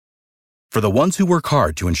For the ones who work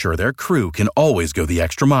hard to ensure their crew can always go the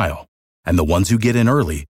extra mile, and the ones who get in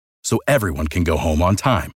early so everyone can go home on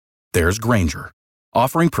time, there's Grainger,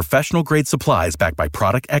 offering professional-grade supplies backed by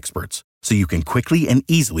product experts so you can quickly and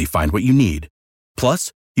easily find what you need.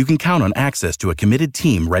 Plus, you can count on access to a committed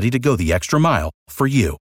team ready to go the extra mile for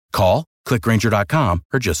you. Call, click Grainger.com,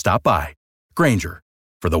 or just stop by. Grainger,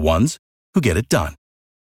 for the ones who get it done.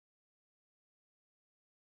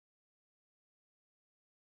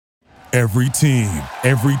 Every team,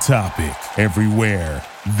 every topic, everywhere.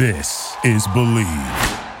 This is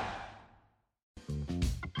Believe.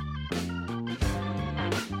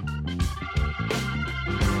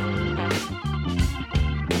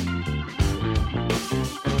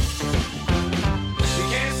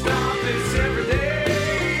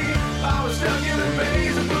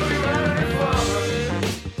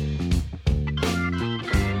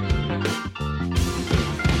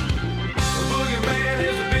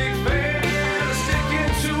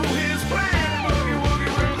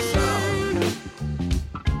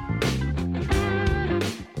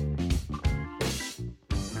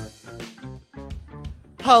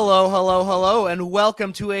 Hello, and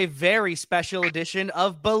welcome to a very special edition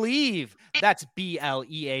of Believe. That's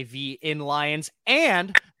B-L-E-A-V in Lions,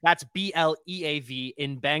 and that's B-L-E-A-V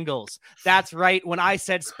in Bengals. That's right. When I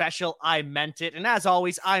said special, I meant it. And as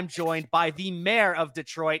always, I'm joined by the mayor of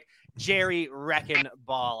Detroit, Jerry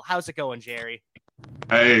Reckenball. How's it going, Jerry?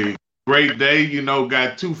 Hey, great day.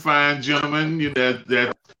 Got two fine gentlemen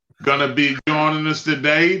that gonna be joining us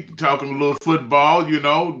today, talking a little football.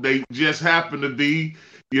 They just happen to be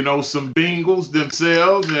some Bengals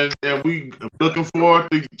themselves, and we looking forward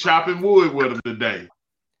to chopping wood with them today.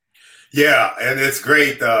 Yeah, and it's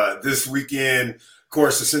great. This weekend, of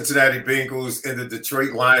course, the Cincinnati Bengals and the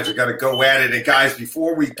Detroit Lions are going to go at it. And guys,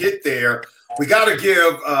 before we get there, we got to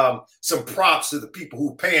give some props to the people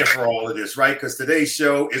who are paying for all of this, right? Because today's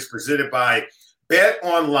show is presented by Bet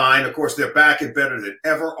Online. Of course, they're back and better than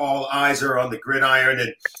ever. All eyes are on the gridiron. And,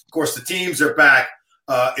 of course, the teams are back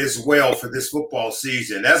as well for this football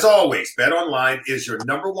season. As always, Bet Online is your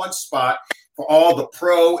number one spot for all the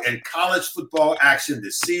pro and college football action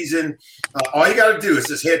this season. All you got to do is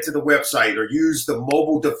just head to the website or use the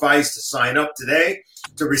mobile device to sign up today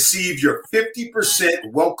to receive your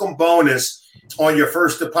 50% welcome bonus on your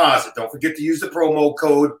first deposit. Don't forget to use the promo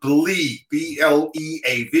code BLEAV,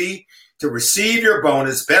 B-L-E-A-V, to receive your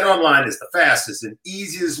bonus. Bet Online is the fastest and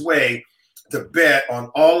easiest way to bet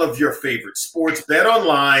on all of your favorite sports. Bet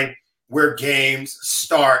Online, where games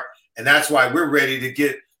start. And that's why we're ready to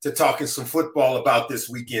get to talking some football about this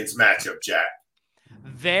weekend's matchup, Jack.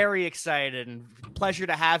 Very excited and pleasure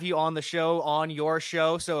to have you on the show, on your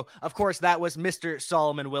show. So, of course, that was Mr.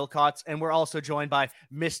 Solomon Wilcots, and we're also joined by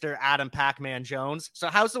Mr. Adam Pac-Man Jones. So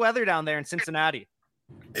how's the weather down there in Cincinnati?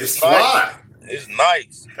 It's fine. It's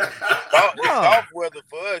nice. It's off weather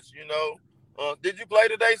for us, Did you play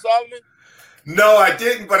today, Solomon? No, I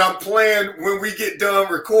didn't, but I'm playing when we get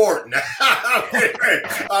done recording.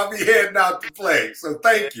 I'll be heading out to play, so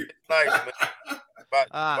thank you. Nice, man.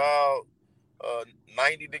 About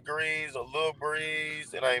 90 degrees, a little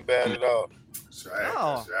breeze. It ain't bad at all. That's right.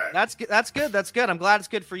 Oh, that's right. That's good. I'm glad it's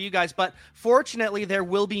good for you guys. But fortunately, there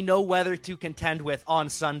will be no weather to contend with on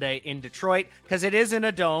Sunday in Detroit because it is in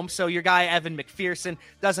a dome. So your guy, Evan McPherson,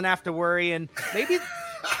 doesn't have to worry. And maybe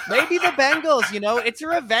the Bengals, it's a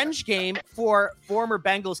revenge game for former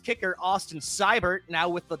Bengals kicker Austin Seibert, now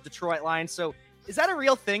with the Detroit Lions. So is that a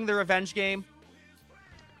real thing, the revenge game?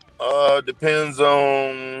 Depends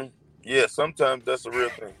on, sometimes that's a real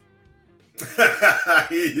thing.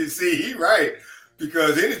 You see, he's right.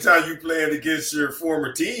 Because anytime you playing against your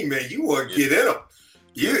former team, man, you want to get in them.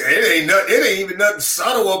 It ain't even nothing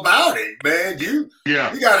subtle about it, man. You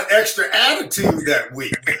got an extra attitude that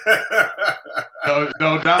week. No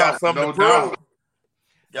doubt. Got something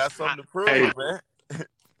to prove, man.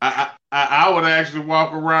 I would actually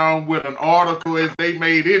walk around with an article if they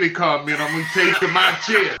made any comment. I'm going to take to my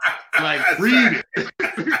chest. Like, read it.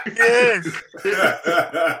 Yes.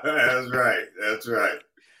 That's right.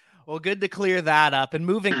 Well, good to clear that up. And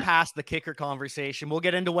moving past the kicker conversation, we'll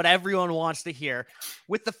get into what everyone wants to hear.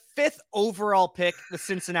 With the 5th overall pick, the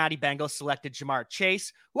Cincinnati Bengals selected Ja'Marr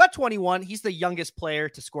Chase, who at 21, he's the youngest player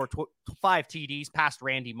to score 5 TDs past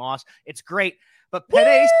Randy Moss. It's great. But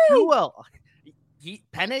Penei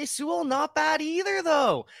Sewell, not bad either,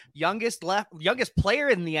 though. Youngest player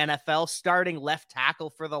in the NFL, starting left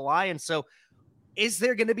tackle for the Lions. So is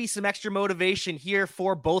there going to be some extra motivation here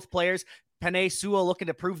for both players? Penei Sewell looking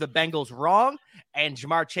to prove the Bengals wrong, and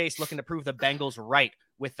Ja'Marr Chase looking to prove the Bengals right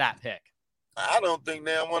with that pick. I don't think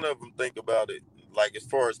now one of them think about it. like as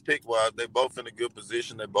far as pick wise, they both in a good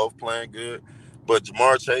position. They both playing good. But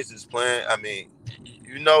Jamar Chase is playing. I mean,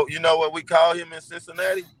 you know what we call him in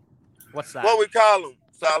Cincinnati? What's that? What we call him,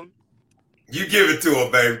 Solomon? You give it to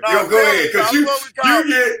him, baby. No, go ahead, because you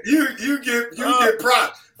get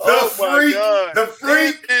props. The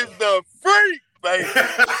freak is the freak, baby.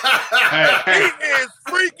 He is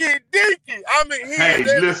freaking deaky. I mean,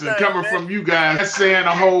 listen, coming from you guys, that's saying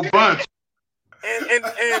a whole bunch. And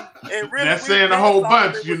really, that's saying a whole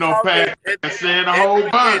bunch, Pat. That's saying a whole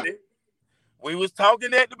bunch. We was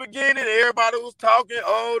talking at the beginning. Everybody was talking.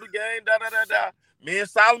 Oh, the game, da da da da. Me and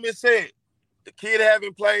Solomon said the kid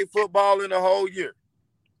haven't played football in a whole year.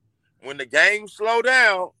 When the game slowed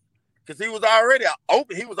down, because he was already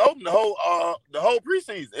open. He was open the whole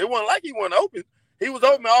preseason. It wasn't like he wasn't open. He was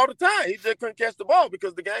open all the time. He just couldn't catch the ball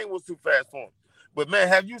because the game was too fast for him. But man,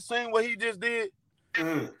 have you seen what he just did?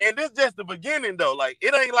 And this is just the beginning, though. Like,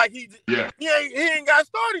 it ain't like he ain't got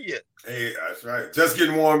started yet. Hey, that's right. Just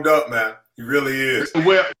getting warmed up, man. He really is.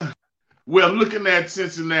 Well, looking at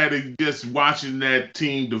Cincinnati, just watching that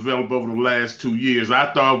team develop over the last 2 years,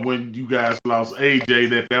 I thought when you guys lost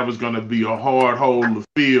AJ that was going to be a hard hole to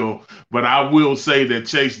fill. But I will say that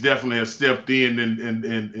Chase definitely has stepped in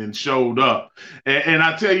and showed up. And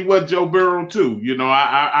I tell you what, Joe Burrow, too.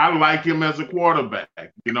 I like him as a quarterback,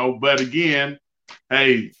 But again,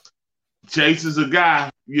 hey, Chase is a guy,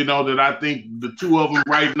 that I think the two of them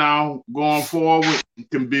right now going forward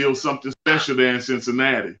can build something special there in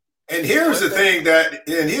Cincinnati. And here's the thing,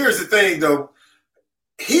 though.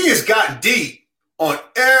 He has got deep on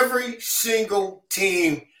every single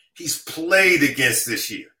team he's played against this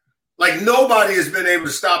year. Like, nobody has been able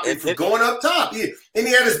to stop him from going up top. He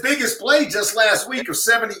had his biggest play just last week of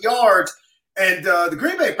 70 yards. And the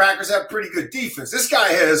Green Bay Packers have pretty good defense. This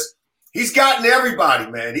guy he's gotten everybody,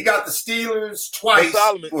 man. He got the Steelers twice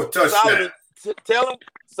for a touchdown.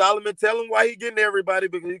 Solomon, tell him why he getting everybody,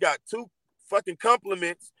 because he got two fucking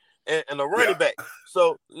compliments and a running back.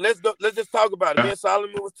 So let's just talk about it. Me and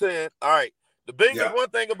Solomon was saying, all right, the Bengals, one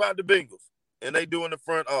thing about the Bengals, and they do in the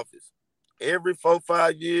front office, every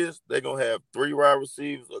 4-5 years, they're going to have 3 wide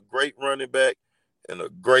receivers, a great running back, and a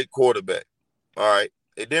great quarterback. All right.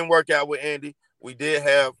 It didn't work out with Andy. We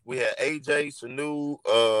had AJ Sanu,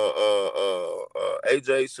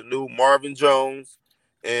 Marvin Jones,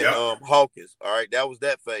 and Hawkins. All right, that was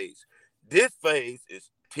that phase. This phase is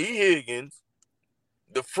T. Higgins,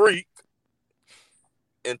 the Freak,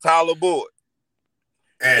 and Tyler Boyd.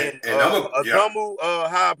 And Azamu,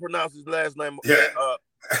 how I pronounce his last name?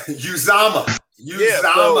 Uzama.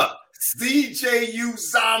 CJ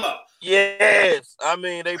Uzama. Yes. I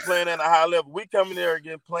mean, they playing at a high level. We coming there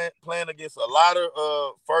again playing against a lot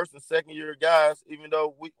of first and second year guys, even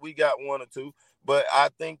though we got 1 or 2. But I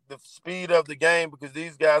think the speed of the game, because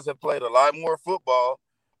these guys have played a lot more football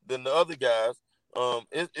than the other guys,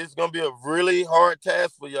 it's going to be a really hard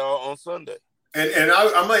task for y'all on Sunday. And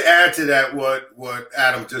I'm going to add to that what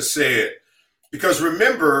Adam just said. Because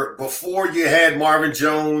remember, before you had Marvin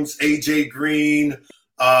Jones, A.J. Green,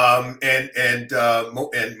 and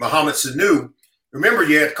Mohamed Sanu, remember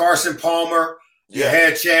you had Carson Palmer, you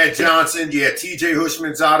had Chad Johnson, you had T.J.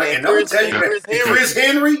 Hushmanzada, and I'm going to tell you, Chris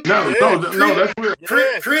Henry. That's weird.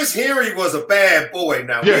 Chris Henry was a bad boy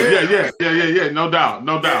now. Yeah. No doubt.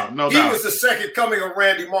 He was the second coming of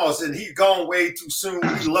Randy Moss, and he's gone way too soon.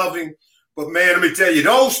 We love him. But, man, let me tell you,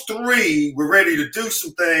 those 3 were ready to do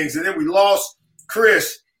some things, and then we lost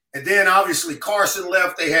Chris. And then, obviously, Carson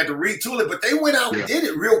left. They had to retool it, but they went out and did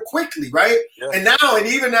it real quickly, right? Yeah. And now, and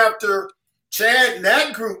even after Chad and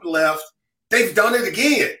that group left, they've done it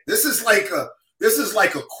again. This is like a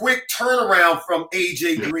quick turnaround from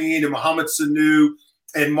A.J. Green and Mohamed Sanu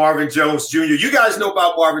and Marvin Jones Jr. You guys know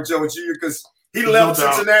about Marvin Jones Jr. because he left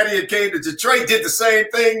Cincinnati and came to Detroit, did the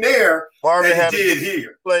same thing there that he did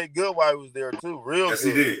here. Played good while he was there, too. Yes,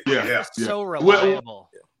 good. He did. Yeah. So reliable.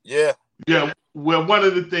 Yeah. Well, one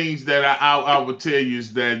of the things that I would tell you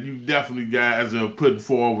is that you definitely guys are putting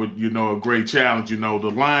forward, a great challenge. The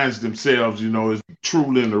Lions themselves, is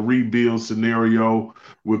truly in a rebuild scenario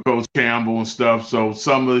with Coach Campbell and stuff. So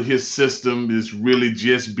some of his system is really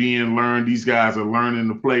just being learned. These guys are learning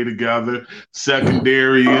to play together.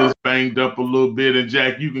 Secondary is banged up a little bit. And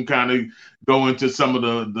Jack, you can kind of go into some of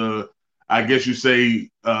the I guess you say,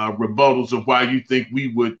 rebuttals of why you think we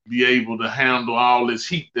would be able to handle all this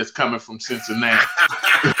heat that's coming from Cincinnati.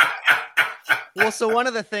 Well, so one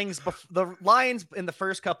of the things, the Lions in the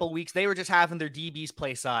first couple of weeks, they were just having their DBs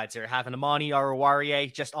play sides. They're having Amani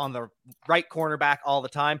Oruwariye just on the right cornerback all the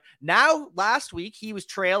time. Now, last week, he was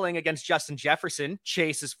trailing against Justin Jefferson,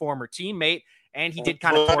 Chase's former teammate, and he did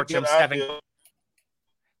kind of torch him.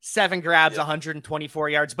 7 grabs, 124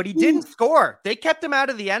 yards, but he didn't score. They kept him out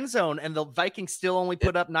of the end zone, and the Vikings still only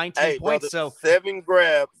put up 19 points. Brother, So 7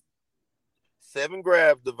 grabs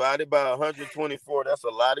divided by 124. That's a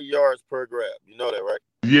lot of yards per grab. You know that, right?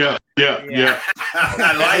 Yeah.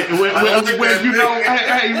 I like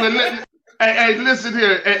Hey, listen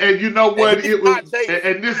here, and you know what? He's not.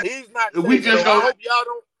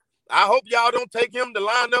 I hope y'all don't take him to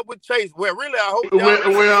line up with Chase. Well, really, I hope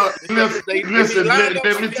y'all. Well, listen.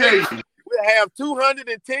 Let me tell you. We'll have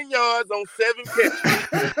 210 yards on 7 catches.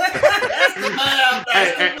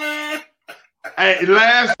 Hey,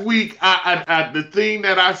 last week, I the thing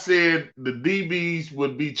that I said the DBs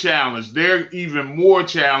would be challenged. They're even more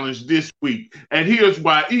challenged this week, and here's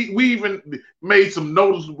why. We even made some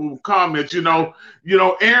noticeable comments. Aaron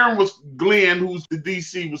Glenn, who's the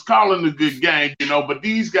DC, was calling a good game. But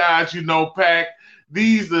these guys, Pack,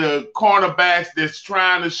 these are cornerbacks that's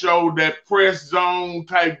trying to show that press zone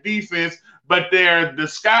type defense, but they're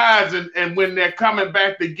disguised, and when they're coming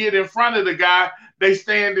back to get in front of the guy, they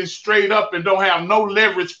standing straight up and don't have no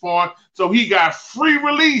leverage for him. So he got free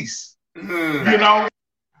release,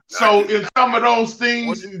 So in some of those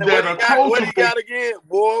things that are coachable. What he got again?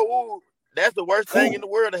 Boy, ooh, that's the worst thing in the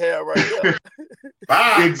world to have right there.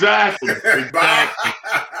 Exactly.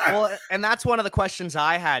 Well, and that's one of the questions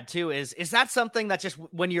I had too, is that something that just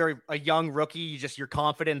when you're a young rookie, you're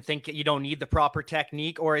confident and think you don't need the proper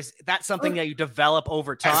technique, or is that something that you develop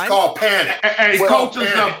over time? It's called panic. Hey, coach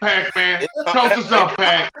us up, Pack, man. Coach us up,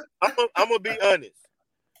 Pack. I'm going to be honest.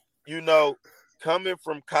 Coming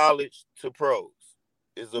from college to pros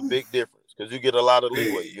is a big difference because you get a lot of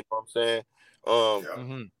leeway. You know what I'm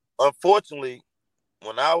saying? Unfortunately,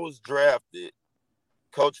 when I was drafted,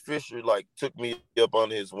 Coach Fisher took me up on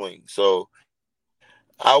his wing. So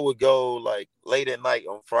I would go late at night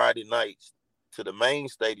on Friday nights to the main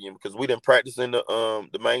stadium because we didn't practice in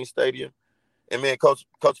the main stadium. And man, Coach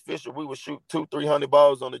Fisher, we would shoot 200-300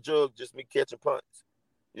 balls on the jug, just me catching punts.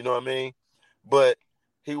 You know what I mean? But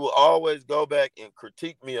he will always go back and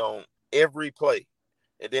critique me on every play.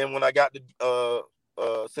 And then when I got to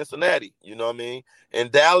Cincinnati, you know what I mean? In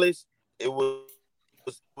Dallas, it was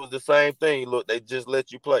the same thing. Look, they just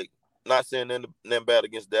let you play. Not saying nothing bad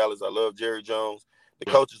against Dallas. I love Jerry Jones. The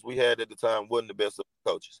coaches we had at the time wasn't the best of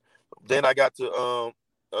coaches. Then I got to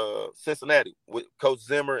Cincinnati with Coach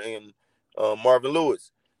Zimmer and Marvin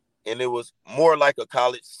Lewis. And it was more like a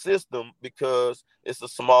college system because it's a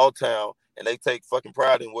small town and they take fucking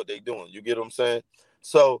pride in what they're doing. You get what I'm saying?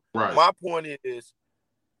 So My point is,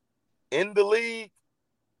 in the league,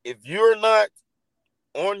 if you're not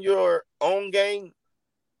on your own game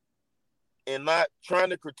and not trying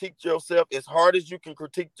to critique yourself as hard as you can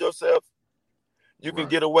critique yourself, you can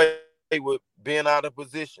get away with being out of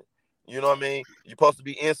position. You know what I mean? You're supposed to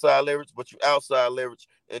be inside leverage, but you outside leverage,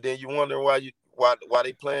 and then you wonder why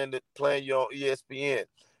they playing you on ESPN.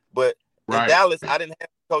 But in Dallas, I didn't have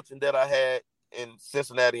the coaching that I had in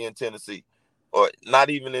Cincinnati and Tennessee, or not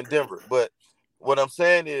even in Denver. But what I'm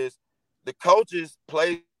saying is the coaches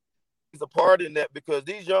play a part in that because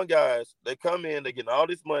these young guys, they come in, they get all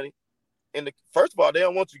this money, and first of all, they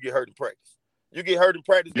don't want you to get hurt in practice. You get hurt in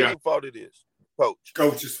practice, guess whose fault it is?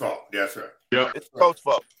 Coach's fault. That's right. Yeah, it's coach's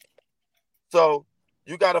fault. So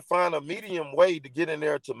you got to find a medium way to get in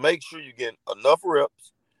there to make sure you get enough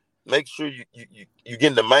reps, make sure you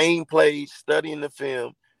get the main plays, studying the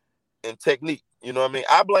film, and technique. You know what I mean?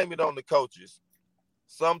 I blame it on the coaches.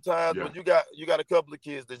 Sometimes when you got a couple of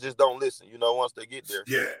kids that just don't listen, once they get there.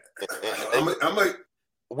 Yeah.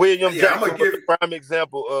 William Jackson was a prime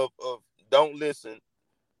example of don't listen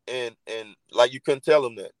and like you couldn't tell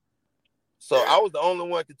him that. So I was the only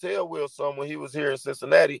one to tell Will something when he was here in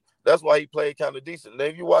Cincinnati. That's why he played kind of decent. Now,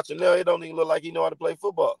 if you watch him now, it don't even look like he know how to play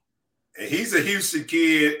football. And he's a Houston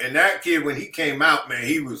kid, and that kid, when he came out, man,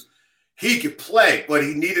 he could play, but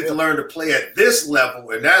he needed to learn to play at this level,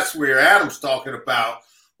 and that's where Adam's talking about.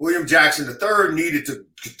 William Jackson III needed to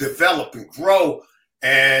develop and grow,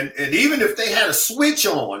 and even if they had a switch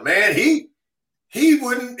on, man, he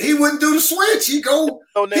wouldn't do the switch. He go.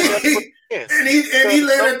 And he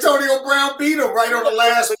let Antonio Brown beat him right on the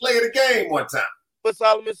last play of the game one time. But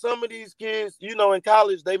Solomon, some of these kids, in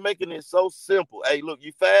college, they making it so simple. Hey, look,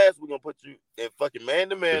 you fast, we're gonna put you in fucking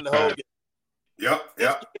man-to-man the whole game.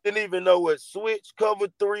 Yep. Didn't even know what switch, cover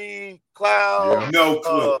 3, cloud, no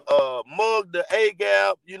clue. Mug the A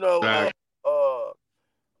gap,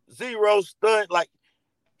 zero stunt. Like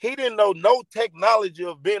he didn't know no technology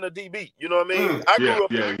of being a DB. You know what I mean? I grew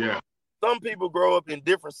up. Some people grow up in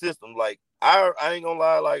different systems. Like I ain't gonna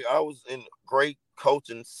lie, like I was in great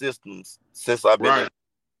coaching systems since I've been in.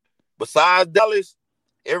 Besides Dallas,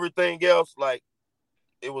 everything else, like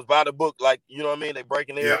it was by the book. Like, you know what I mean? They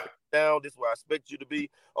breaking everything down. This is where I expect you to be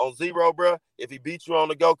on zero, bro. If he beats you on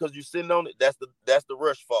the go because you're sitting on it, that's the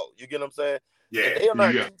rush fault. You get what I'm saying? Yeah. And they are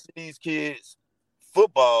not teaching these kids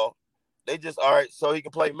football. They just, all right, so he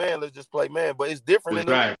can play man, let's just play man. But it's different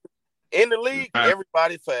in the league.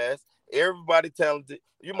 Everybody fast, everybody talented.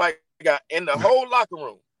 You might got in the whole locker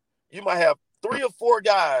room, you might have 3 or 4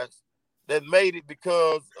 guys that made it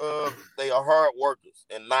because they are hard workers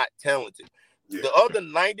and not talented. Yeah. The other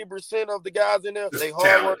 90% of the guys in there, just they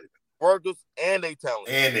hard workers and they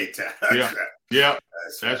talented. Yeah.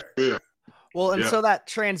 That's true. Well, and so that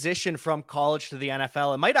transition from college to the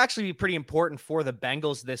NFL, it might actually be pretty important for the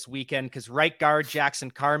Bengals this weekend because right guard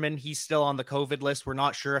Jackson Carman, he's still on the COVID list. We're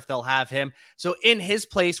not sure if they'll have him. So in his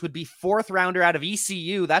place would be 4th rounder out of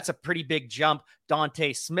ECU. That's a pretty big jump,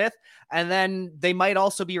 Dante Smith. And then they might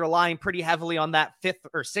also be relying pretty heavily on that 5th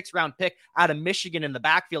or 6th round pick out of Michigan in the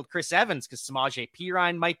backfield, Chris Evans, because Samaje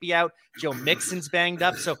Perine might be out. Joe Mixon's banged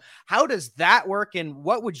up. So how does that work? And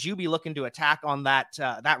what would you be looking to attack on that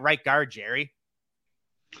right guard, Jerry?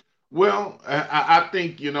 Well, I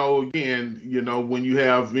think, again, when you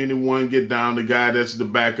have anyone get down, the guy that's the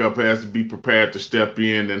backup has to be prepared to step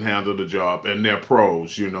in and handle the job. And they're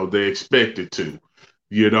pros, they expected to.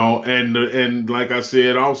 And like I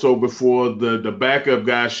said, also before, the backup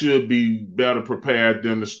guy should be better prepared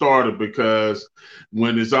than the starter because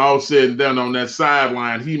when it's all said and done on that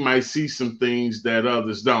sideline, he might see some things that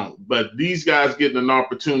others don't. But these guys getting an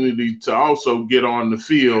opportunity to also get on the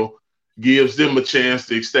field gives them a chance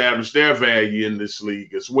to establish their value in this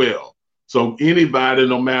league as well. So anybody,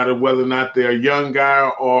 no matter whether or not they're a young guy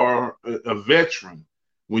or a veteran,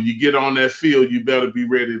 when you get on that field, you better be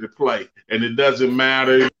ready to play. And it doesn't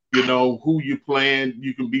matter, who you're playing.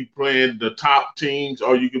 You can be playing the top teams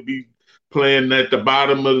or you can be playing at the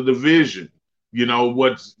bottom of the division.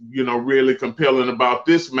 What's, really compelling about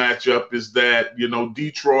this matchup is that,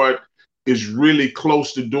 Detroit is really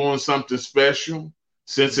close to doing something special.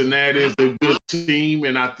 Cincinnati is a good team.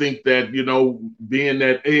 And I think that, being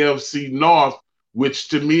that AFC North, which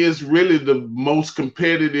to me is really the most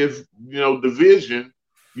competitive, division,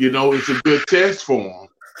 it's a good test for them.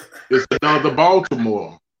 It's another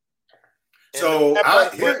Baltimore. So I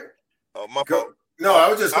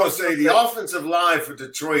was just going to say the offensive line for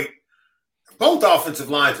Detroit, both offensive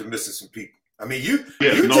lines are missing some people. I mean, you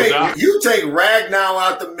take Ragnow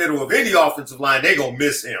out the middle of any offensive line, they're going to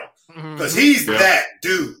miss him because he's that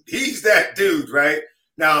dude. He's that dude, right?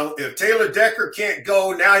 Now, if Taylor Decker can't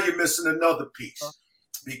go, now you're missing another piece.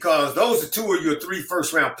 Because those are 2 of your 3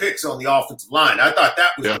 first-round picks on the offensive line. I thought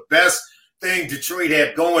that was the best thing Detroit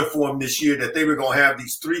had going for them this year, that they were going to have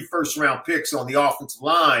these 3 first-round picks on the offensive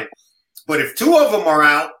line. But if 2 of them are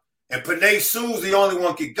out and Penei Sewell's the only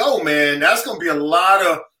one could go, man, that's going to be a lot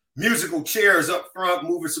of musical chairs up front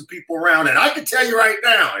moving some people around. And I can tell you right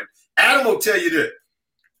now, and Adam will tell you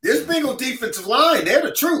this Bengal defensive line, they're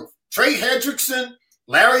the truth. Trey Hendrickson,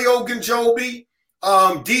 Larry Ogunjobi,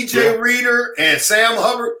 DJ Reader and Sam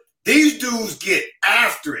Hubbard, these dudes get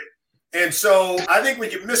after it. And so I think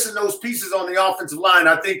when you're missing those pieces on the offensive line,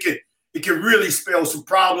 I think it can really spell some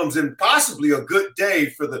problems and possibly a good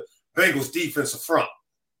day for the Bengals defensive front.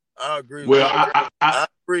 I agree. Well, I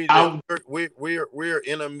agree that we're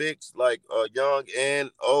in a mix, like young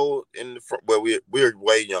and old in the front. Well, we're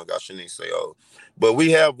way young. I shouldn't even say old, but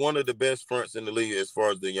we have one of the best fronts in the league as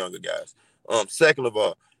far as the younger guys. Second of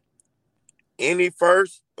all, any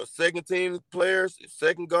first or second team players,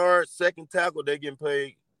 second guard, second tackle, they're getting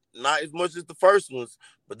paid not as much as the first ones,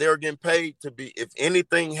 but they're getting paid to be, if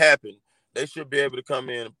anything happened, they should be able to come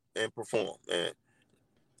in and perform. And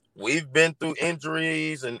we've been through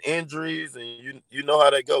injuries, and you know how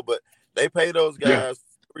they go, but they pay those guys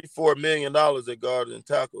 $3-4 million at guard and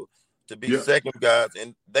tackle to be second guys,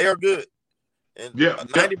 and they are good. And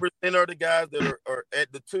 90% of the guys that are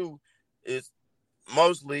at the 2 is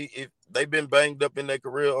mostly if they've been banged up in their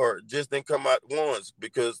career or just didn't come out ones,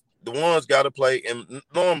 because the ones got to play, and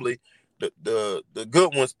normally the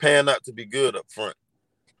good ones pan out to be good up front.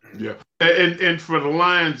 Yeah, and for the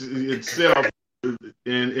Lions itself,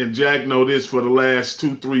 and Jack know this, for the last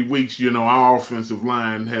 2-3 weeks, our offensive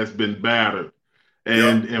line has been battered,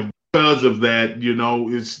 and because of that,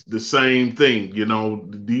 it's the same thing.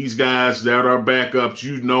 These guys that are backups,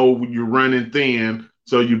 you're running thin.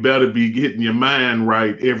 So you better be getting your mind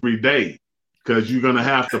right every day because you're going to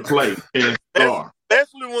have to play and star.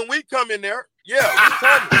 Especially when we come in there. Yeah, we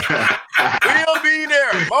coming. We'll be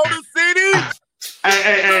there. Motor City.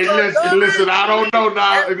 Hey, listen, I don't know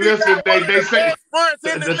now. Listen, they say fronts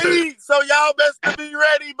in the league, so y'all best be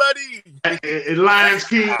ready, buddy. Lions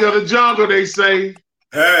King of the Jungle, they say.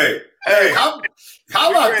 Hey,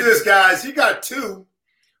 How about this, guys? He got 2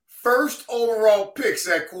 first overall picks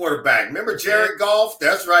at quarterback. Remember Jared Goff?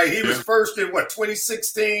 That's right. He was first in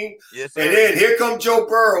 2016? Yes, sir. And then here comes Joe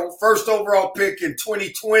Burrow, first overall pick in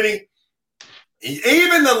 2020.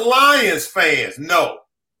 Even the Lions fans know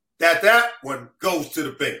that one goes to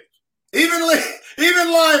the Bengals. Even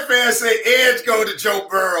Lion fans say edge go to Joe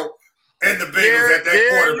Burrow and the Bengals at that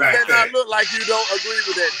quarterback. You cannot look like you don't agree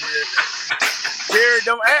with that, Jared. Jared,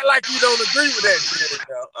 don't act like you don't agree with that, Jared.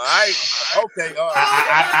 All right. Okay. All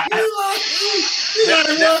right.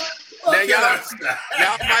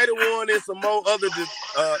 Y'all might have won in some more other.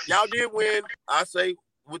 Y'all did win. I say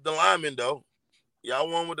with the lineman though. Y'all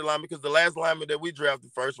won with the lineman because the last lineman that we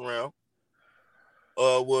drafted first round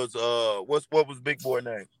was what was Big Boy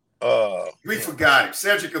name? We forgot him.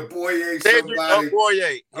 Cedric Aboye. Cedric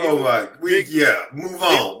Aboye. Oh my. Move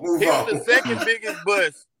on. He was the second biggest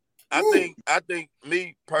bust. I think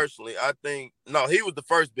me personally, he was the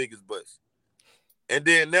first biggest bust. And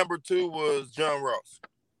then number 2 was John Ross.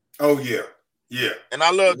 Oh yeah. Yeah. And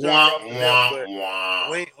I love John Ross,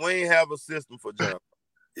 but we ain't have a system for John.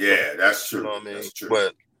 Yeah, that's true. You know what I mean? That's true.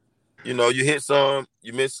 But you hit some,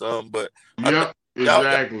 you miss some, but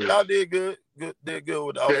exactly. Y'all did good. Did good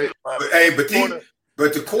with the offensive line.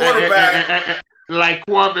 But the quarterback, like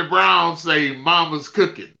Kwame Brown say, "Mama's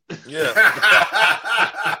cooking." Yeah.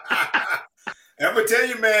 I'm gonna tell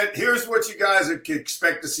you, man. Here's what you guys can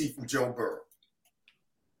expect to see from Joe Burrow: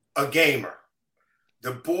 a gamer.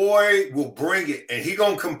 The boy will bring it, and he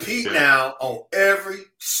gonna compete now on every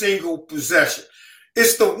single possession.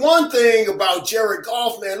 It's the one thing about Jared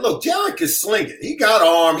Goff, man. Look, Jared can sling it. He got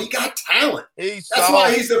arm. He got talent. That's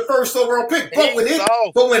why he's the first overall pick. But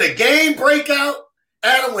when a game break out,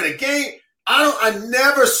 Adam, I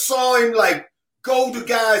never saw him like go to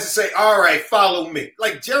guys and say, "All right, follow me."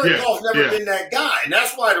 Like Jared Goff never been that guy, and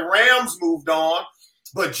that's why the Rams moved on.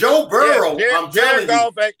 But Joe Burrow, Jared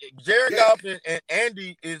Goff and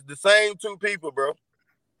Andy is the same 2 people, bro.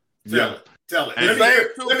 Yeah. Tell it.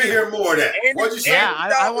 Let me hear more of that. What'd you say?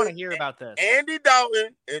 Yeah, I want to hear about this. Andy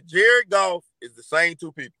Dalton and Jared Goff is the same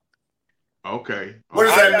 2 people. Okay. What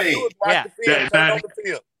does that mean?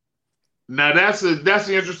 Now that's an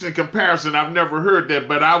interesting comparison. I've never heard that,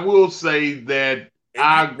 but I will say that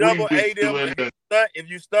I agree with you. If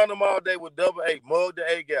you stun them all day with double A, mug the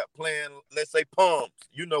A gap, playing, let's say, palms.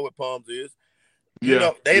 You know what palms is. You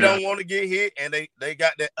know, they don't want to get hit, and they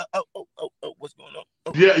got that. What's going on?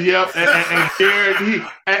 Oh. Yeah, and Jared,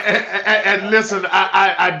 and listen,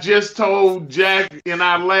 I just told Jack in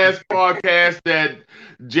our last podcast that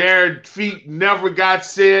Jared's feet never got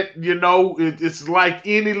set. You know, it's like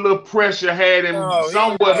any little pressure had him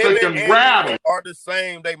somewhat they can grab him. Are the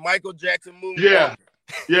same. They Michael Jackson movie. Yeah.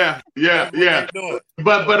 But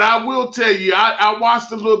I will tell you, I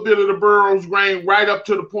watched a little bit of the Burrows game right up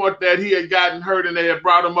to the point that he had gotten hurt and they had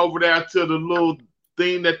brought him over there to the little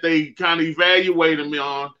thing that they kind of evaluated me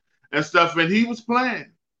on and stuff, and he was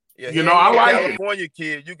playing. Yeah, I like it. California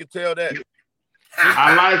kid, you can tell that.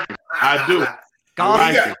 I like it. I do.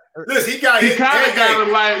 Listen, he kind of got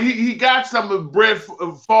like he got some of Brett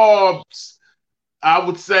Favre's, I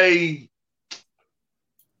would say,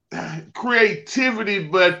 creativity,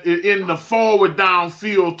 but in the forward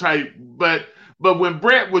downfield type. But when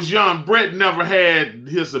Brett was young, Brett never had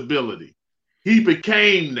his ability. He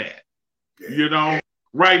became that. You know,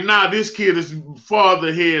 right now this kid is farther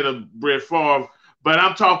ahead of Brett Favre. But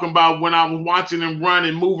I'm talking about when I was watching him run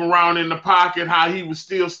and move around in the pocket, how he was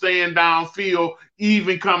still staying downfield,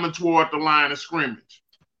 even coming toward the line of scrimmage.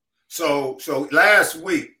 So last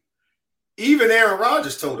week, even Aaron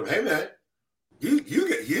Rodgers told him, "Hey man, you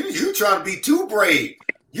trying to be too brave.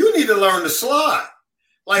 You need to learn to slide.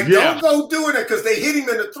 Don't go doing it because they hit him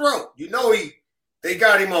in the throat. You know they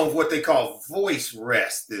got him on what they call voice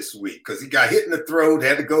rest this week because he got hit in the throat,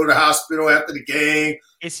 had to go to the hospital after the game.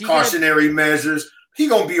 Cautionary measures. He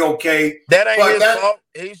gonna be okay. That ain't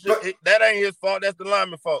his fault. That ain't his fault. That's the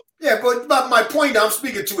lineman's fault. Yeah, but my point I'm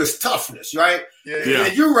speaking to is toughness, right? Yeah.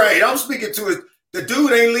 And you're right. I'm speaking to is the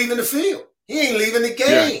dude ain't leaving the field. He ain't leaving the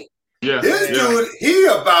game. This dude, he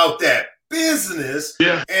about that business.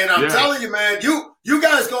 Yeah. And I'm telling you, man, you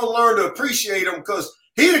guys gonna learn to appreciate him because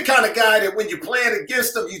he the kind of guy that when you're playing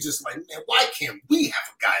against him, you just like, man, why can't we have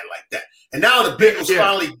a guy like that? And now the Bengals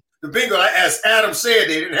the Bengals, as Adam said,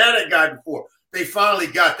 they didn't have that guy before. They finally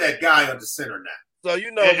got that guy under center now. So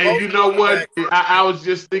you know, and you know what? I was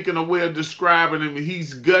just thinking a way of describing him.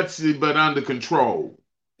 He's gutsy but under control.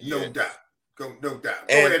 No doubt. No doubt. Go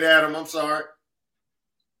ahead, Adam. I'm sorry.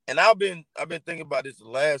 And I've been thinking about this the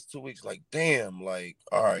last 2 weeks. Like, damn. Like,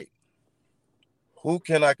 all right, who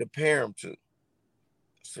can I compare him to?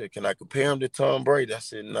 said, can I compare him to Tom Brady? I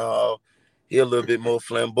said, no, he a little bit more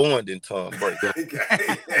flamboyant than Tom Brady.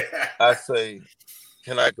 I say,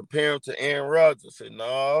 can I compare him to Aaron Rodgers? I said,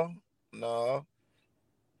 no.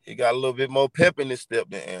 He got a little bit more pep in his step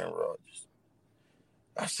than Aaron Rodgers.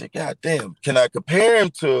 I said, God damn, can I compare him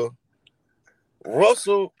to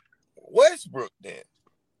Russell Westbrook then?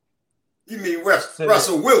 You mean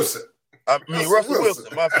Russell Wilson? I mean Russell Wilson.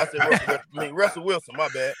 Russell Wilson. My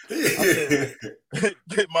bad.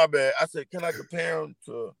 My bad. I said, can I compare him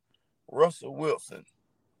to Russell Wilson?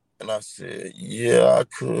 And I said, yeah, I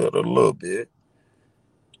could a little bit.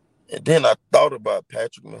 And then I thought about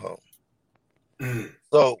Patrick Mahomes.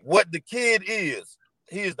 So what the kid is,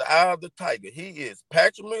 he is the eye of the tiger. He is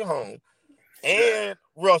Patrick Mahomes and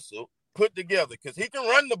Russell put together because he can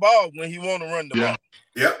run the ball when he want to run the ball.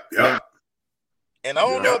 Yep. And I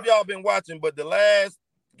don't know if y'all been watching, but the last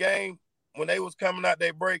game when they was coming out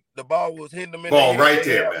their break, the ball was hitting them in the head right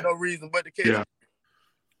there, man. No reason but to catch.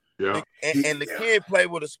 Yeah. And the kid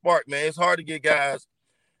played with a spark, man. It's hard to get guys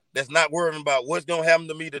that's not worrying about what's gonna happen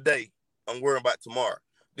to me today. I'm worrying about tomorrow.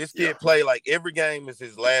 This kid play like every game is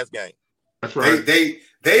his last game. That's right. They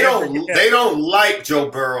don't like Joe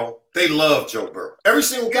Burrow. They love Joe Burrow. Every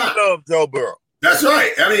single guy. Love Joe Burrow. That's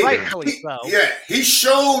right. I mean, rightfully so. He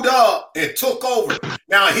showed up and took over.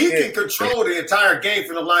 Now he can control the entire game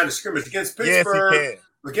from the line of scrimmage against Pittsburgh. Yes, he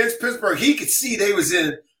can. Against Pittsburgh, he could see they was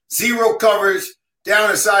in zero coverage down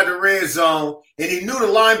inside the red zone, and he knew the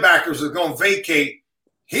linebackers were going to vacate.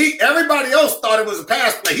 Everybody else thought it was a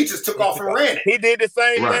pass play. He just took off and ran it. He did the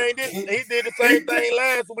same thing. He did the same thing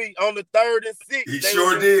last week on the 3rd and 6. He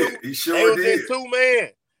sure did. He sure did.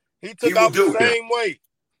 2-man. He took off the same way.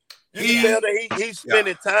 You can tell that he's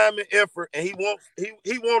spending time and effort, and he want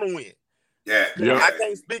to win. Yeah. I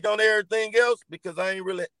can't speak on everything else because I ain't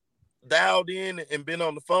really dialed in and been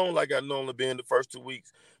on the phone like I normally been the first 2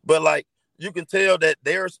 weeks. But like you can tell that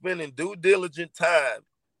they're spending due diligent time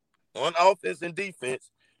on offense and defense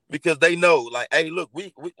because they know, like, hey, look,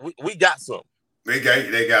 we got something. They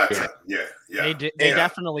got something. Yeah. They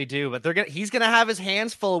definitely do, but he's gonna have his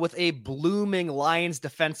hands full with a blooming Lions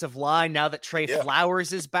defensive line now that Trey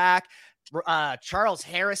Flowers is back. Charles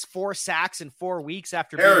Harris 4 sacks in 4 weeks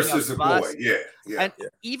after Harris being is a boy. Yeah.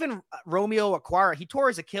 Even Romeo Okwara, he tore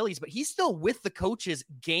his Achilles, but he's still with the coach's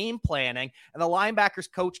game planning. And the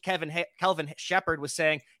linebackers coach Kelvin Shepard was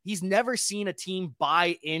saying he's never seen a team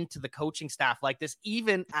buy into the coaching staff like this,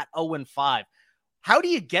 even at 0-5. How do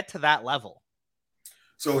you get to that level?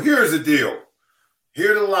 So here's the deal.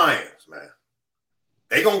 Here are the Lions, man.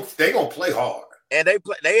 They gonna play hard. And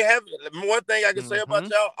they have one thing I can say about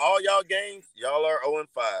y'all, all y'all games, y'all are 0-5.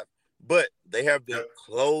 But they have been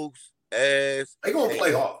close as they gonna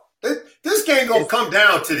play hard. This game gonna come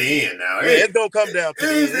down to the end now. It's gonna come down to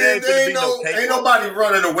the end. Ain't nobody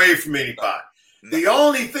running away from anybody. No. The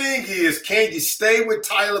only thing is, can you stay with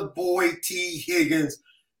Tyler Boyd, T. Higgins,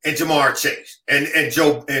 and Jamar Chase and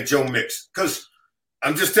Joe Mixon? Because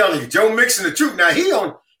I'm just telling you, Joe Mixon, the truth. Now he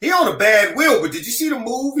on a bad wheel, but did you see the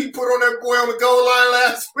move he put on that boy on the goal line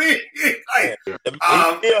last week? He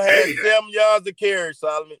still had 7 yards of carry,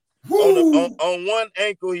 Solomon. On one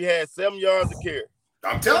ankle, he had 7 yards of carry.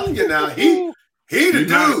 I'm telling you now, he the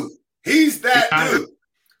dude. He's that dude.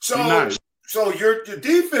 So your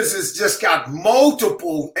defense has just got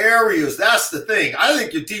multiple areas. That's the thing. I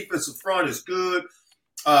think your defensive front is good.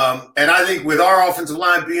 And I think with our offensive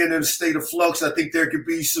line being in a state of flux, I think there could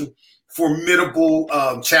be some formidable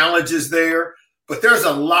challenges there. But there's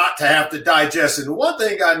a lot to have to digest. And the one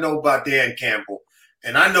thing I know about Dan Campbell,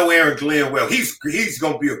 and I know Aaron Glenn well, he's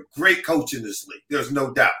going to be a great coach in this league. There's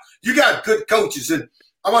no doubt. You got good coaches. And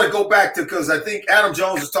I want to go back to, because I think Adam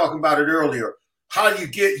Jones was talking about it earlier, how do you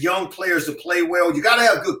get young players to play well? You got to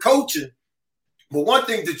have good coaching. But one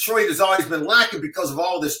thing Detroit has always been lacking because of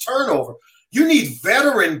all this turnover, you need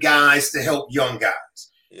veteran guys to help young guys.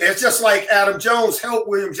 Yeah. It's just like Adam Jones helped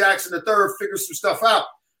William Jackson III figure some stuff out.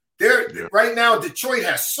 Right now, Detroit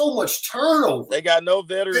has so much turnover. They got no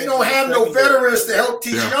veterans. They don't have no veterans to help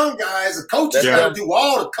teach young guys. The coaches got to do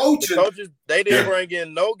all the coaching. The coaches, they didn't bring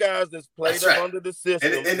in no guys that's played up under the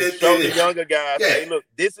system and show the younger guys, hey, look,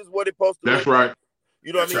 this is what it's supposed to That's right.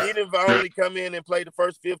 You know what I mean? He didn't only come in and play the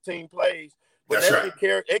first 15 plays, but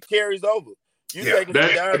it carries over.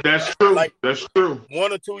 That's true. Like that's true.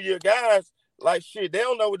 1 or 2 year guys, like shit, they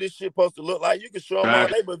don't know what this shit supposed to look like. You can show them all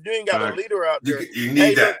day, but if you ain't got a leader out there, you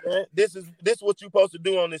need that. Look, man, this is what you're supposed to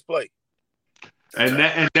do on this play.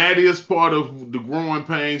 And that is part of the growing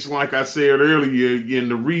pains, like I said earlier, in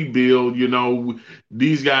the rebuild.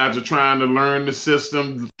 These guys are trying to learn the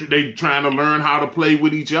system. They trying to learn how to play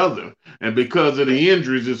with each other. And because of the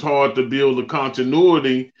injuries, it's hard to build the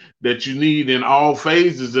continuity that you need in all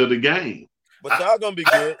phases of the game. But y'all gonna be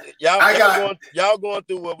good. Y'all going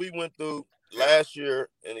through what we went through last year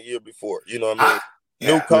and the year before. You know what I mean?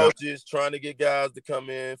 New coaches trying to get guys to come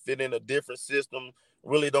in, fit in a different system.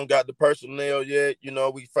 Really don't got the personnel yet.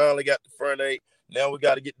 We finally got the front eight. Now we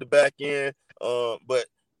got to get the back end. But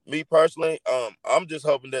me personally, I'm just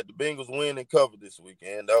hoping that the Bengals win and cover this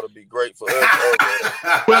weekend. That'll be great for us.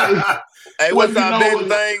 Hey, what's our betting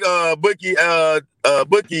thing?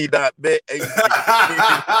 Bookie.bet.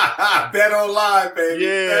 Bet online, baby.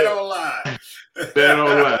 Yeah. Bet online. Bet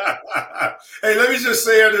online. Hey, let me just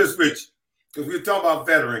say this with you, because we're talking about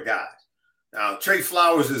veteran guys. Now, Trey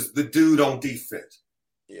Flowers is the dude on defense.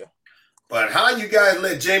 Yeah. But how you guys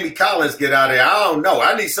let Jamie Collins get out of there, I don't know.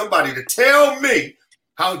 I need somebody to tell me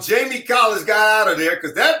how Jamie Collins got out of there,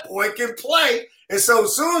 because that boy can play. And so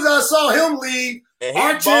as soon as I saw him leave,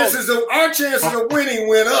 our chances of winning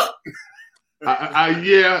went up.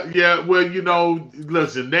 Yeah. Well,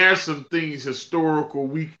 listen, there's some things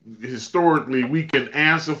historically we can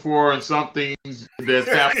answer for, and some things that's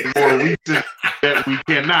happened more recent that we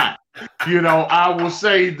cannot. I will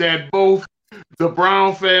say that both the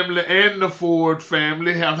Brown family and the Ford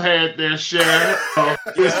family have had their share of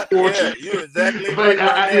misfortune. Yeah, you're exactly but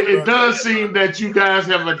right. It does seem that you guys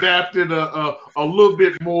have adapted a little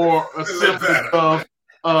bit more a semblance of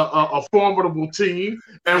a formidable team,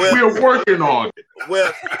 and we're working on it.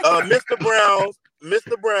 Well, Mr. Brown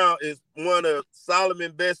is one of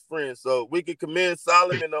Solomon's best friends, so we can commend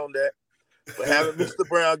Solomon on that. For having Mr.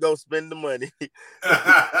 Brown go spend the money.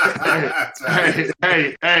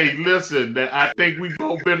 hey, listen, I think we've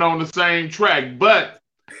both been on the same track, but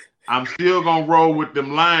I'm still going to roll with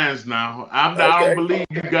them Lions now. I don't believe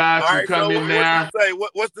you guys can come in there.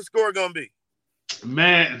 What's the score going to be?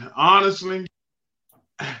 Man, honestly,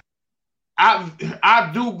 I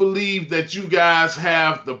do believe that you guys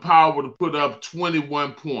have the power to put up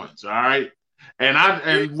 21 points, all right? And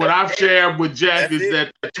what I've shared with Jack is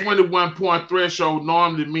that the 21-point threshold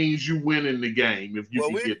normally means you winning the game if you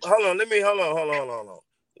can get. Hold on.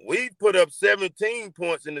 We put up 17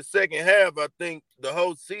 points in the second half, I think, the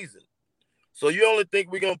whole season. So you only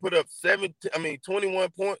think we're gonna put up 21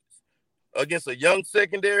 points against a young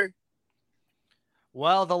secondary?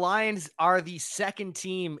 Well, the Lions are the second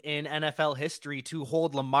team in NFL history to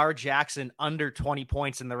hold Lamar Jackson under 20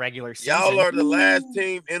 points in the regular season. Y'all are the last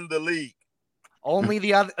team in the league.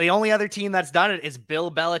 The only other team that's done it is Bill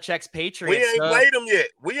Belichick's Patriots. We ain't played them yet.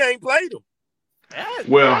 We ain't played them. Yeah,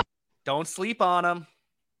 well, don't sleep on them.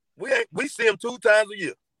 We see them 2 times a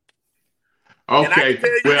year. Okay.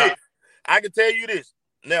 And I can tell you this.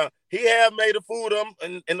 Now, he have made a fool of them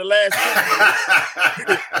in the last 2 years.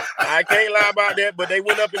 I can't lie about that, but they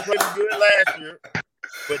went up and played good last year.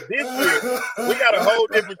 But this year, we got a whole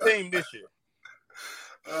different team this year.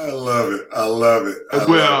 I love it.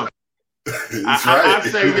 I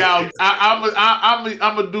say y'all. I'm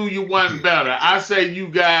gonna do you one better. I say you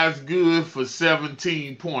guys good for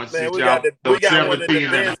 17 points. Man, we got one of the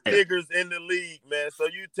best figures in the league, man. So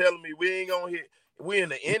you telling me we ain't gonna hit? We in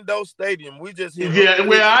the Indo Stadium. We just hit. Yeah,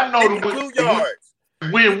 well, I know 2 yards.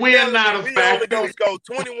 We're not a factor. We only gonna score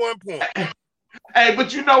 21 points. Hey,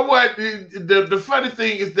 but you know what? The funny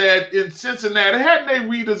thing is that in Cincinnati, hadn't they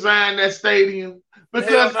redesigned that stadium?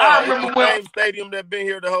 Because I remember the same stadium that been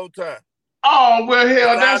here the whole time. Oh, well,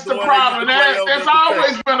 hell, that's the problem. There's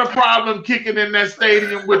always been a problem kicking in that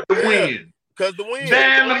stadium with the wind. Because the wind.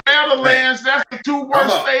 Dan, the Meadowlands, that's the 2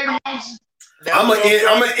 worst stadiums. I'm gonna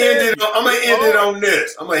end it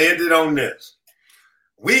on this.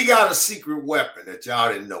 We got a secret weapon that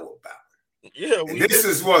y'all didn't know about. Yeah, this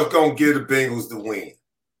is what's gonna give the Bengals the win.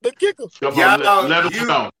 The kicker. Let us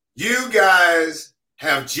know. You guys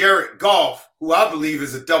have Jared Goff, who I believe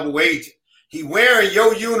is a double agent. He wearing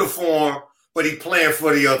your uniform, but he playing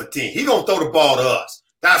for the other team. He gonna throw the ball to us.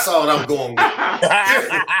 That's all I'm going with.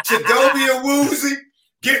 Chidobe and Woozy,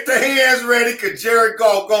 get the hands ready, because Jared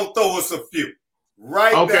Goff gonna throw us a few.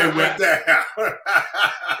 Right there. Michael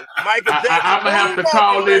Jackson, I'm gonna have to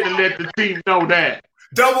call in and let the team know that.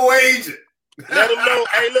 Double agent. Let them know.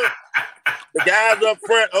 Hey, look, the guys up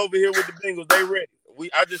front over here with the Bengals, they ready.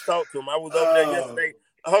 I just talked to them. I was over there yesterday.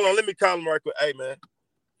 Hold on, let me call them right quick. Hey, man,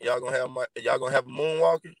 y'all gonna have a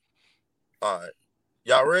moonwalker? All right,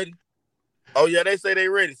 y'all ready? Oh yeah, they say they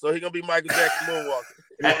ready. So he gonna be Michael Jackson moonwalker.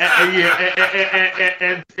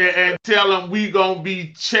 and tell them we gonna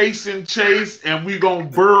be chasing Chase and we gonna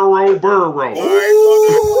burrow. All right,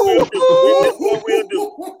 what we'll do.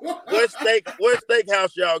 What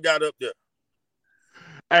steakhouse y'all got up there?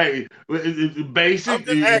 Hey, basic. I'm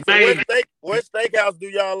just asking, what steakhouse do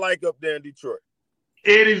y'all like up there in Detroit?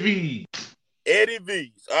 Eddie V's. Eddie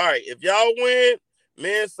V's. All right, if y'all win,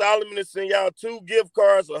 me and Solomon will send y'all 2 gift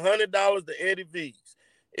cards, $100 to Eddie V's.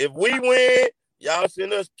 If we win, y'all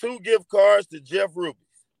send us 2 gift cards to Jeff Ruby's.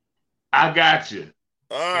 I got you.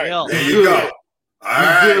 All right. There you go. All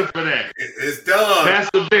right. Good for that. It's done. That's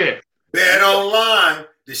the bet. Bet Online.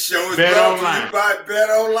 The show is brought to you by Bet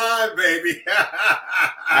Online, baby.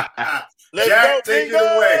 Jack, take it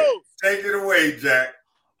away. Take it away, Jack.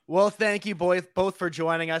 Well, thank you both for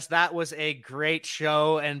joining us. That was a great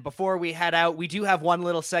show. And before we head out, we do have one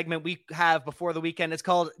little segment we have before the weekend. It's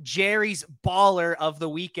called Jerry's Baller of the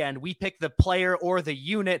Weekend. We pick the player or the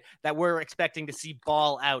unit that we're expecting to see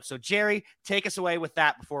ball out. So, Jerry, take us away with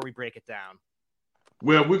that before we break it down.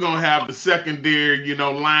 Well, we're gonna have the secondary,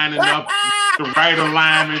 lining up. The right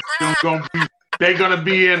alignment. They're gonna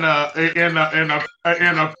be in a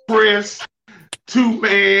press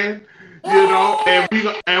 2-man.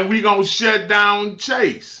 And we gonna shut down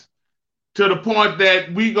Chase to the point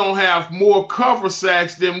that we gonna have more cover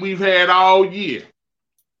sacks than we've had all year.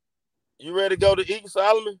 You ready to go to eat,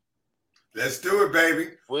 Solomon? Let's do it, baby.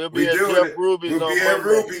 We'll be at Jeff Ruby's. We'll be at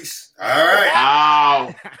Ruby's. All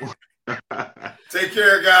right. Take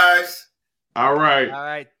care, guys. All right. All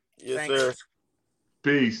right. Yes, Thanks. sir.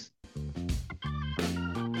 Peace.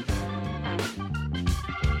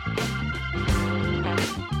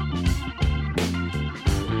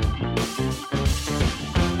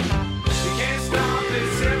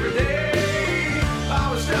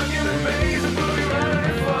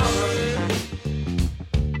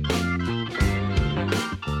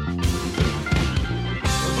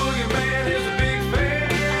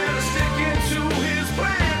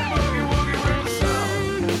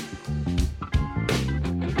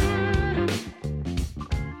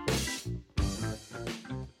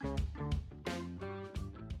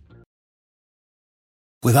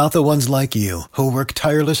 Without the ones like you, who work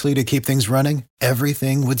tirelessly to keep things running,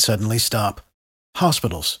 everything would suddenly stop.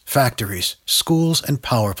 Hospitals, factories, schools, and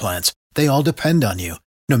power plants, they all depend on you.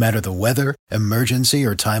 No matter the weather, emergency,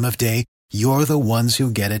 or time of day, you're the ones who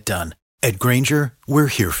get it done. At Grainger, we're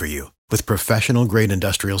here for you with professional-grade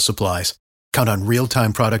industrial supplies. Count on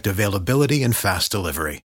real-time product availability and fast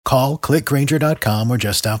delivery. Call, clickgrainger.com, or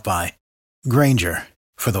just stop by. Grainger,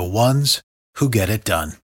 for the ones who get it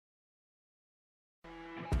done.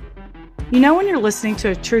 You know when you're listening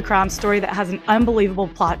to a true crime story that has an unbelievable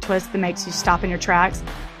plot twist that makes you stop in your tracks?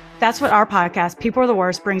 That's what our podcast, People Are the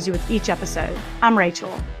Worst, brings you with each episode. I'm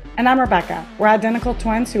Rachel. And I'm Rebecca. We're identical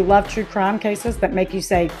twins who love true crime cases that make you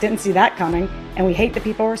say, didn't see that coming, and we hate the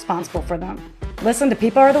people responsible for them. Listen to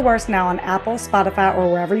People Are the Worst now on Apple, Spotify, or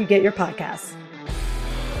wherever you get your podcasts.